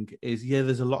Ring is,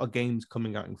 there's a lot of games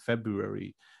coming out in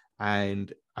February,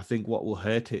 and I think what will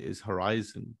hurt it is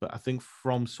Horizon. But I think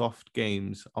FromSoft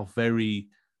games are very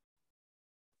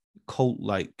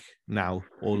cult-like now,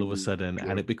 all of a sudden,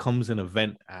 and it becomes an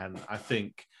event, and I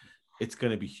think it's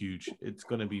going to be huge. It's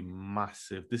going to be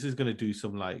massive. This is going to do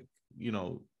some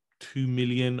 2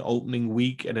 million opening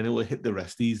week, and then it will hit the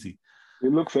rest easy.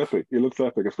 It looks epic,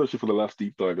 especially for the last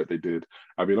deep dive that they did.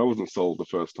 I mean, I wasn't sold the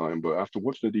first time, but after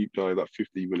watching the deep dive, that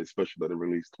 15-minute special that they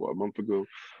released, a month ago,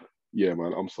 yeah,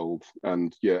 man, I'm sold.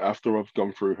 And yeah, after I've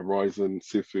gone through Horizon,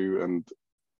 Sifu, and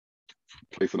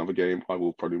place another game, I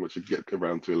will pretty much get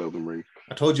around to Elden Ring.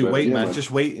 I told you, man. Just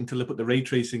wait until they put the ray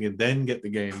tracing and then get the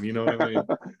game. You know what I mean?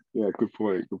 Yeah, good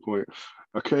point.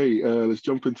 Okay, let's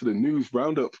jump into the news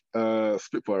roundup.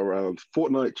 Spitfire round.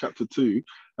 Fortnite Chapter 2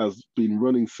 has been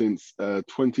running since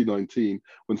 2019.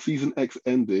 When Season X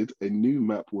ended, a new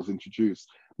map was introduced.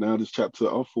 Now this chapter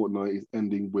of Fortnite is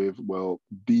ending with,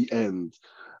 the end.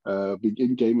 The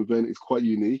in-game event is quite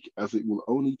unique as it will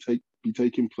only be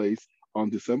taking place on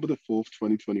December the 4th,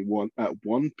 2021 at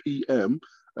 1 p.m.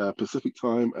 Pacific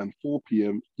time and 4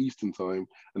 p.m. Eastern time,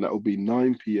 and that will be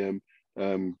 9 p.m.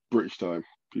 British time,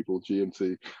 people,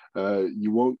 GMT.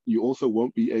 You also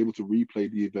won't be able to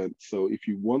replay the event, so if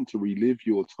you want to relive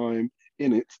your time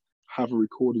in it, have a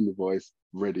recording device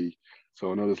ready.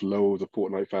 So I know there's loads of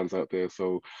Fortnite fans out there,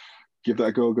 so give that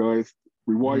a go, guys.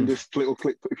 Rewind this little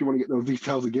clip if you want to get those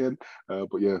details again.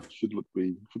 But yeah, should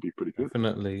be pretty good.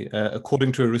 Definitely.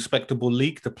 According to a respectable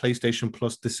leak, the PlayStation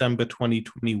Plus December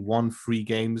 2021 free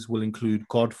games will include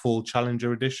Godfall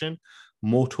Challenger Edition,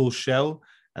 Mortal Shell,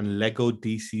 and Lego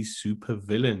DC Super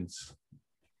Villains.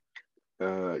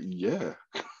 Yeah.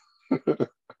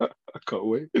 I can't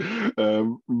wait.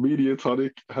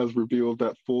 Mediatonic has revealed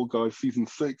that Fall Guys Season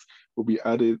 6 will be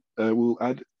added. Will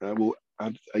add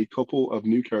a couple of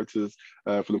new characters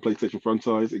for the PlayStation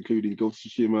franchise, including Ghost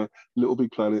of Tsushima, Little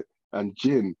Big Planet, and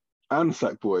Jin and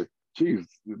Sackboy. Jeez,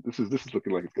 this is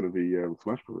looking like it's going to be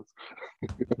Smash Bros.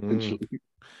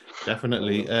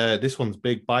 Definitely. This one's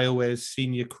big. BioWare's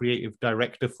senior creative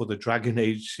director for the Dragon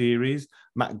Age series,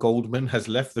 Matt Goldman, has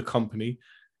left the company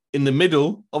in the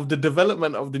middle of the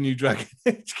development of the new Dragon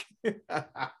Age.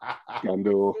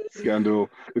 Scandal.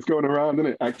 It's going around,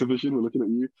 isn't it? Activision, we're looking at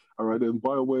you. All right, then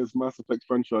BioWare's Mass Effect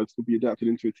franchise will be adapted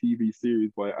into a TV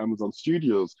series by Amazon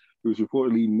Studios, who is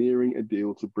reportedly nearing a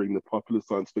deal to bring the popular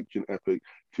science fiction epic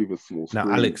to the small screen.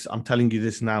 Now, Alex, I'm telling you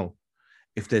this now.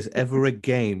 If there's ever a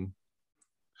game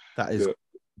that is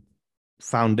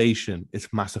foundation, it's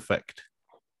Mass Effect.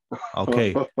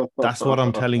 Okay, that's what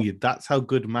I'm telling you. That's how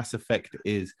good Mass Effect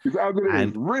is.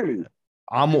 And really,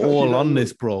 I'm all on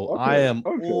this, bro. Okay, I am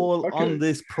all on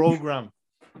this program.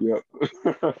 Yeah.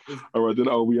 All right, then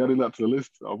I'll be adding that to the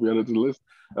list.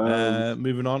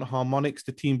 Moving on, Harmonix,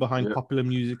 the team behind popular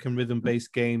music and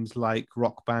rhythm-based games like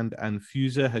Rock Band and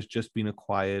Fuser, has just been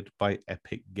acquired by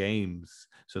Epic Games.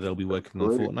 So they'll be working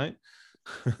on Fortnite.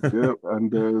 Yeah,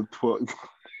 and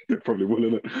probably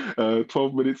will, innit?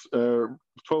 12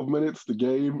 minutes, the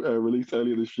game released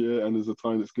earlier this year and is a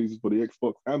timed exclusive for the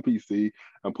Xbox and PC,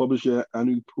 and publisher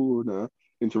Annapurna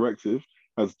Interactive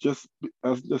has just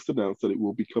announced that it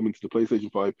will be coming to the PlayStation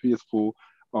 5, PS4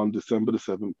 on December the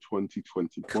 7th,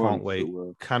 2021. Can't wait.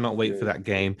 Cannot wait for that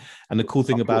game. And the cool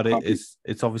thing about it is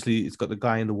it's got the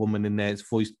guy and the woman in there. It's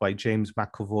voiced by James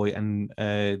McAvoy and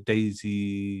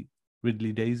Daisy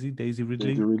Ridley.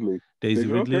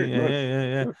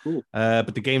 Yeah. Cool.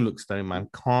 But the game looks stunning, man.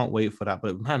 Can't wait for that.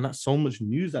 But man, that's so much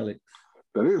news, Alex.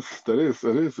 That is.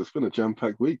 It's been a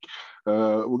jam-packed week.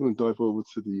 We're going to dive over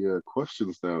to the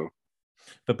questions now.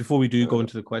 But before we do go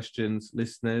into the questions,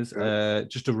 listeners,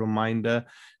 just a reminder,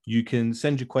 you can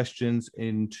send your questions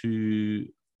into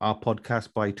our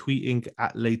podcast by tweeting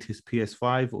at latest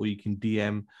PS5, or you can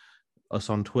DM us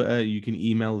on Twitter. You can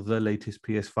email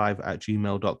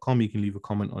thelatestps5@gmail.com. You can leave a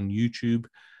comment on YouTube.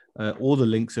 All the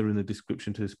links are in the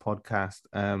description to this podcast.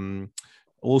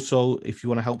 Also, if you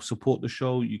want to help support the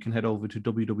show, you can head over to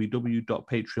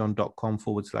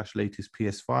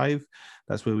www.patreon.com/latestps5.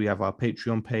 That's where we have our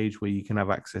Patreon page where you can have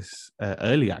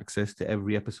early access to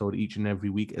every episode each and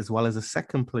every week, as well as a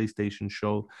second PlayStation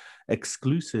show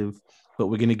exclusive. But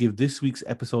we're going to give this week's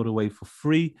episode away for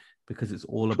free because it's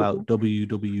all about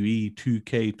WWE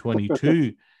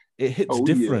 2K22. It hits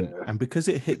different. Yeah. And because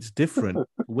it hits different,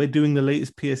 we're doing the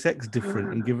latest PSX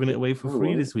different and giving it away for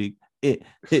free this week. It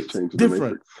hits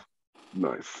different.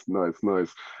 Nice.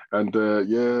 And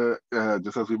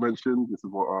just as we mentioned, this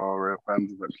is what our fans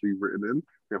have actually written in.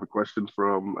 We have a question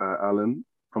from Alan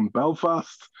from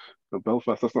Belfast.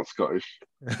 Belfast, that's not Scottish.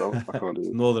 So I can't do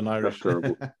it. Northern Irish. That's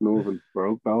terrible. Northern,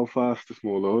 Belfast, the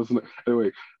small O, isn't it?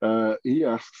 Anyway, he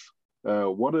asks,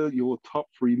 what are your top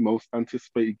 3 most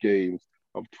anticipated games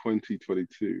of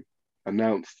 2022?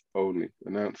 Announced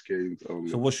games only.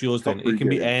 So what's yours then? It can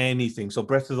be anything. So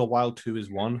Breath of the Wild 2 is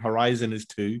 1, Horizon is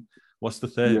 2. What's the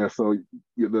third? Yeah, so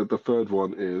the third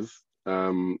one is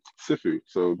Sifu.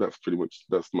 So that's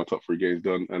my top 3 games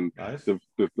done. And nice. the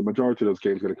majority of those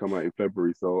games are going to come out in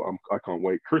February. So I can't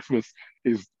wait. Christmas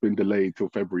has been delayed till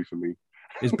February for me.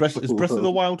 Is Breath of the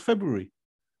Wild February?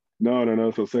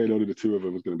 No. So saying only the 2 of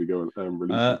them is going to be going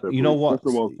released. You know what?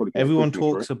 Everyone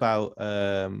talks about.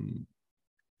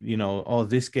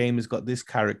 This game has got this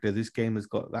character, this game has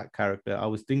got that character. I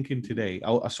was thinking today,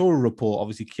 I saw a report,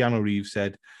 obviously Keanu Reeves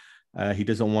said he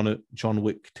doesn't want John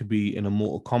Wick to be in a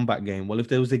Mortal Kombat game. Well, if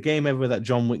there was a game ever that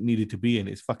John Wick needed to be in,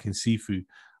 it's fucking Sifu.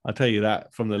 I'll tell you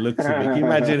that from the looks of it. Can you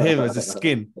imagine him as a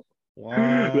skin?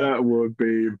 Wow. That would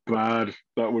be bad.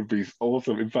 That would be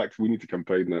awesome. In fact, we need to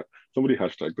campaign that. Somebody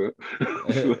hashtag that.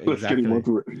 Let's get him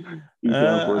onto it.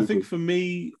 I think for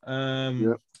me,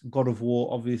 God of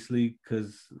War, obviously,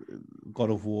 because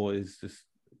God of War is just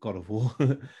God of War.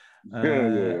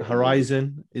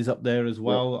 Horizon is up there as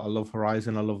well. I love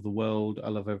Horizon. I love the world. I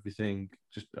love everything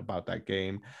just about that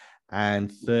game.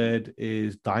 And third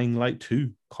is Dying Light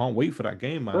 2. Can't wait for that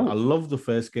game, man. I love the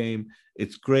first game.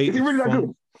 It's great. Is it really that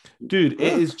good? Dude,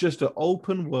 it is just an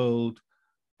open world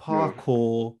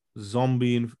parkour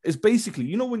zombie. It's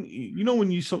basically,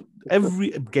 every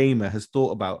gamer has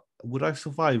thought about, would I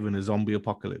survive in a zombie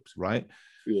apocalypse, right?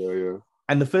 Yeah.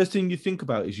 And the first thing you think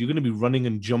about is you're going to be running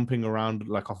and jumping around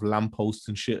like off lampposts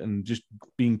and shit and just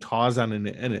being Tarzan in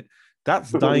it.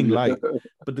 That's Dying Light.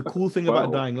 But the cool thing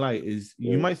about Dying Light is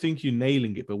you might think you're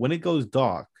nailing it, but when it goes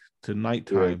dark to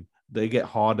nighttime, they get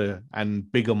harder and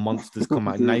bigger monsters come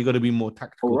out. Now you got to be more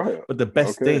tactical. Right. But the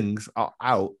best things are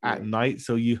out at night,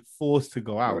 so you're forced to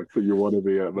go out. Right, so you want to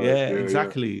be at night. Yeah,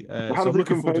 exactly. How does it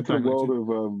compare to the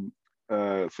world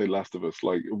of say Last of Us?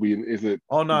 Like, is it?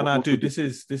 Oh no, dude! This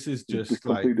is just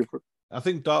like different. I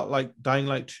think Dying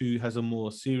Light 2 has a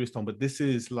more serious tone, but this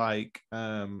is like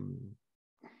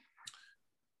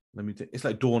it's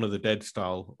like Dawn of the Dead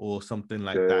style or something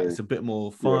like that. It's a bit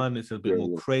more fun. It's a bit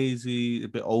more crazy, a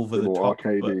bit over the top.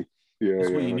 Arcadey. That's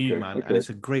what you need, man. And it's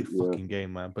a great fucking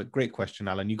game, man. But great question,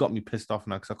 Alan. You got me pissed off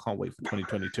now because I can't wait for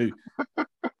 2022.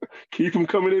 Keep them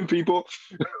coming in, people.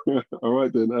 All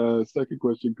right, then. Second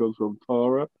question comes from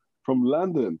Tara from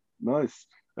London. Nice.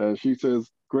 She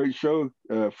says, great show.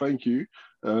 Thank you.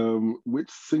 Which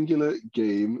singular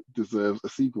game deserves a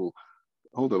sequel?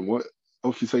 Hold on, what?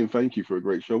 Oh, she's saying thank you for a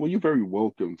great show. Well, you're very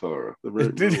welcome, Tara.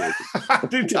 Very welcome.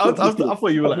 Dude, I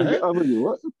thought you were like,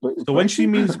 what? So when she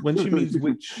means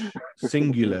which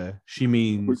singular, she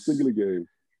means which singular game?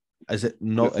 Is it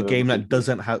not a game that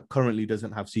currently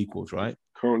doesn't have sequels, right?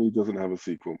 Currently doesn't have a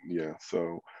sequel. Yeah.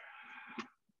 So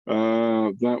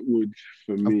that would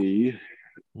for me.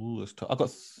 Ooh, so I've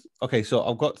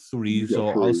got 3. So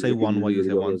I'll say one while you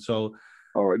say one. So.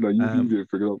 All right, no, you do it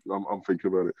because I'm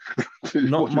thinking about it.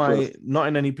 Not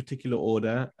in any particular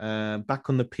order. Back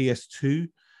on the PS2,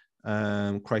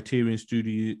 Criterion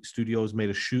Studios made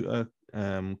a shooter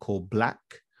called Black,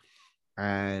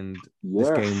 and this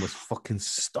game was fucking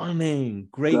stunning.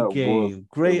 Great game,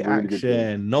 great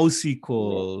action, no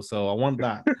sequel. So I want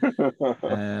that.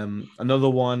 Another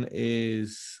one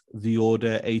is The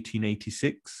Order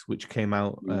 1886, which came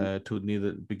out near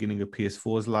the beginning of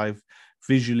PS4's life.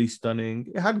 Visually stunning.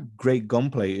 It had great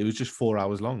gunplay. It was just 4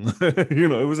 hours long.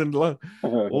 It wasn't long.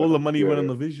 All the money went on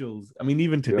the visuals. I mean,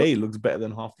 even today it looks better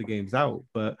than half the games out,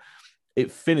 but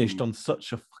it finished on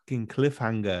such a fucking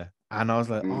cliffhanger. And I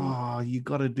was like, oh, you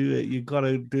got to do it. You got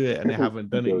to do it. And they haven't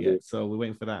done it yet. So we're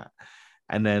waiting for that.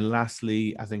 And then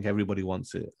lastly, I think everybody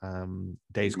wants it.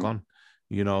 Days Gone.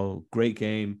 Great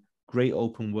game, great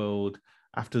open world.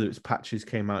 after its patches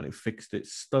came out, it fixed it.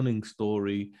 Stunning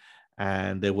story.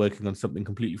 And they're working on something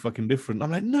completely fucking different.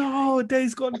 I'm like, no,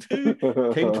 Days Gone 2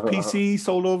 came to PC,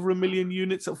 sold over 1 million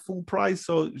units at full price.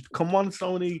 So come on,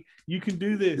 Sony, you can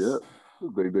do this. Yeah,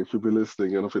 they should be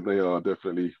listening, and I think they are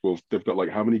definitely. Well, they've got like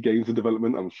how many games in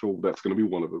development? I'm sure that's going to be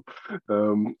one of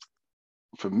them.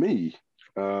 For me,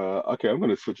 okay, I'm going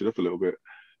to switch it up a little bit.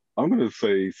 I'm going to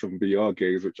say some VR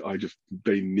games which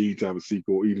they need to have a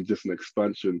sequel, or even just an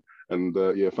expansion. And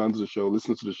yeah, fans of the show,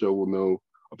 listeners to the show will know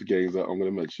of the games that I'm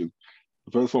going to mention.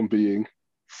 The first one being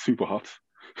Super Hot.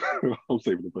 I'm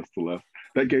saving the best to last.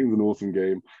 That game's an awesome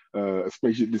game.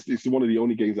 Especially, it's one of the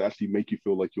only games that actually make you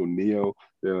feel like you're Neo.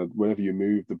 Whenever you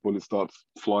move, the bullet starts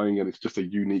flying, and it's just a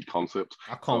unique concept.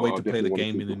 I can't wait to play the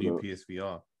game in the new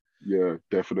PSVR. Yeah,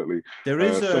 definitely. There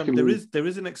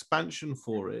is an expansion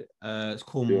for it. It's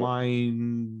called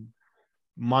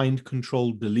Mind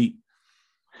Control Delete.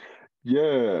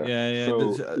 Yeah.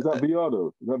 So is that VR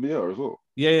though? Is that VR as well?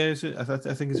 Yeah.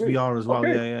 I think it's VR as well.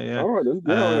 Okay. Yeah. All right then.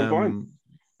 Yeah, fine.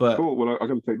 But cool. Well, I'm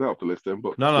gonna take that off the list then.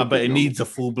 But but it needs a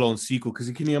full blown sequel, because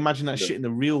can you imagine that shit in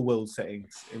the real world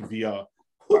settings in VR?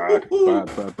 Bad.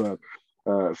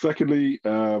 Secondly,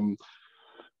 it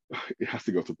has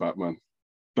to go to Batman.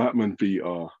 Batman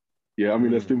VR. Yeah, I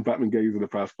mean, there's been Batman games in the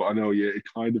past, but I know, it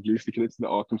kind of loosely connects to the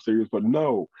Arkham series. But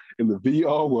no, in the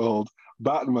VR world,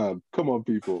 Batman. Come on,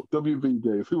 people. WB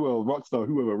games. Who else? Rockstar.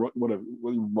 Whoever. Whatever.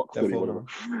 Rocksteady. Whatever.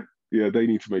 Yeah, they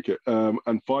need to make it.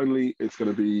 And finally, it's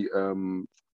going to be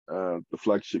the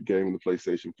flagship game on the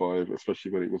PlayStation 5,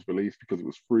 especially when it was released, because it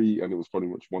was free and it was pretty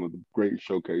much one of the greatest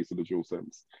showcase of the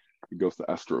DualSense. It goes to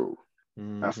Astro.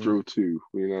 Astro 2,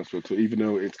 Astro 2, even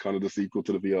though it's kind of the sequel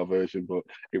to the VR version, but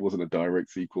it wasn't a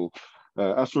direct sequel.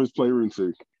 Astro's Playroom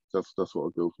 2, that's what I'll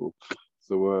go for.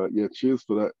 So cheers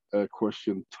for that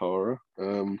question, Tara.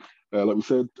 Like we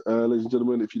said, ladies and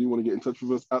gentlemen, if you do want to get in touch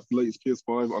with us, at the latest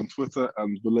PS5 on Twitter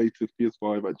and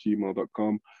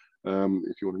relatedps5@gmail.com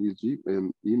if you want to use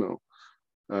email.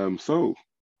 So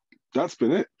that's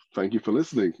been it. Thank you for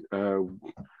listening.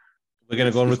 We're going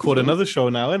to go and record another show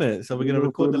now, isn't it? So we're going to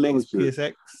record the latest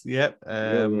PSX. Yep.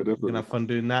 We're going to have fun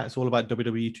doing that. It's all about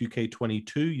WWE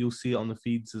 2K22. You'll see it on the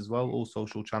feeds as well, all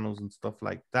social channels and stuff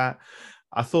like that.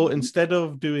 I thought instead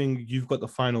of doing you've got the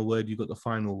final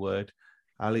word,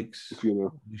 Alex,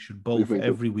 we should both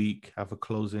every week have a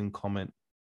closing comment.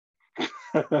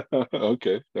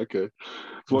 Okay. So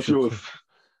what's yours?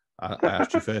 I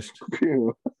asked you first.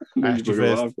 I asked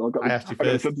you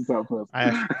first.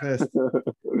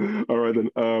 All right then.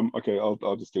 Okay,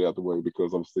 I'll just get it out of the way,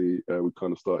 because obviously we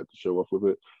kind of started to show off with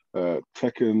it.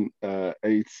 Tekken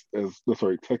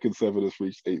 7 has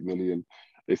reached 8 million.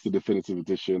 It's the definitive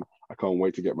edition. I can't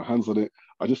wait to get my hands on it.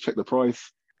 I just checked the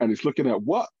price, and it's looking at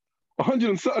what? $100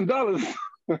 and something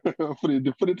for the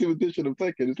definitive edition of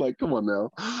Tekken. It's like, come on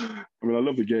now. I mean, I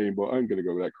love the game, but I'm gonna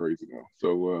go that crazy now.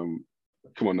 So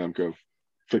come on, Namco,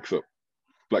 fix up.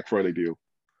 Black Friday deal.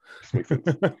 This makes sense.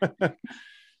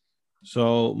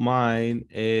 So mine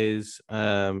is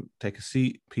take a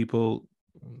seat, people.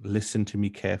 Listen to me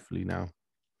carefully now.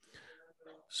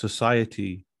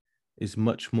 Society is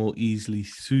much more easily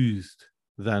soothed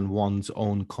than one's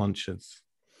own conscience.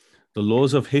 The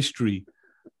laws of history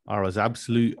are as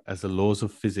absolute as the laws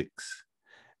of physics.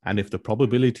 And if the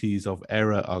probabilities of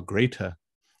error are greater,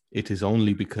 it is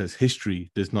only because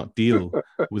history does not deal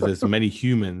with as many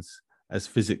humans as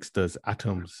physics does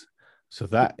atoms. So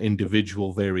that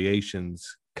individual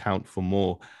variations count for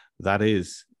more. That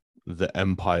is the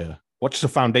Empire. Watch The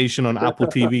Foundation on Apple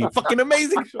TV. Fucking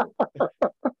amazing show.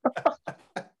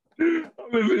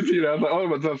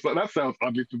 That sounds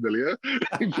oddly familiar.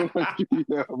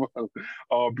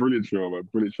 Oh, brilliant show, man.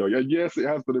 Brilliant show. Yeah, yes, it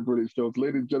has been a brilliant show. So,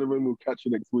 ladies and gentlemen, we'll catch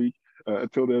you next week.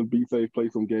 Until then, be safe, play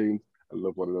some games, and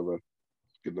love one another.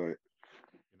 Good night.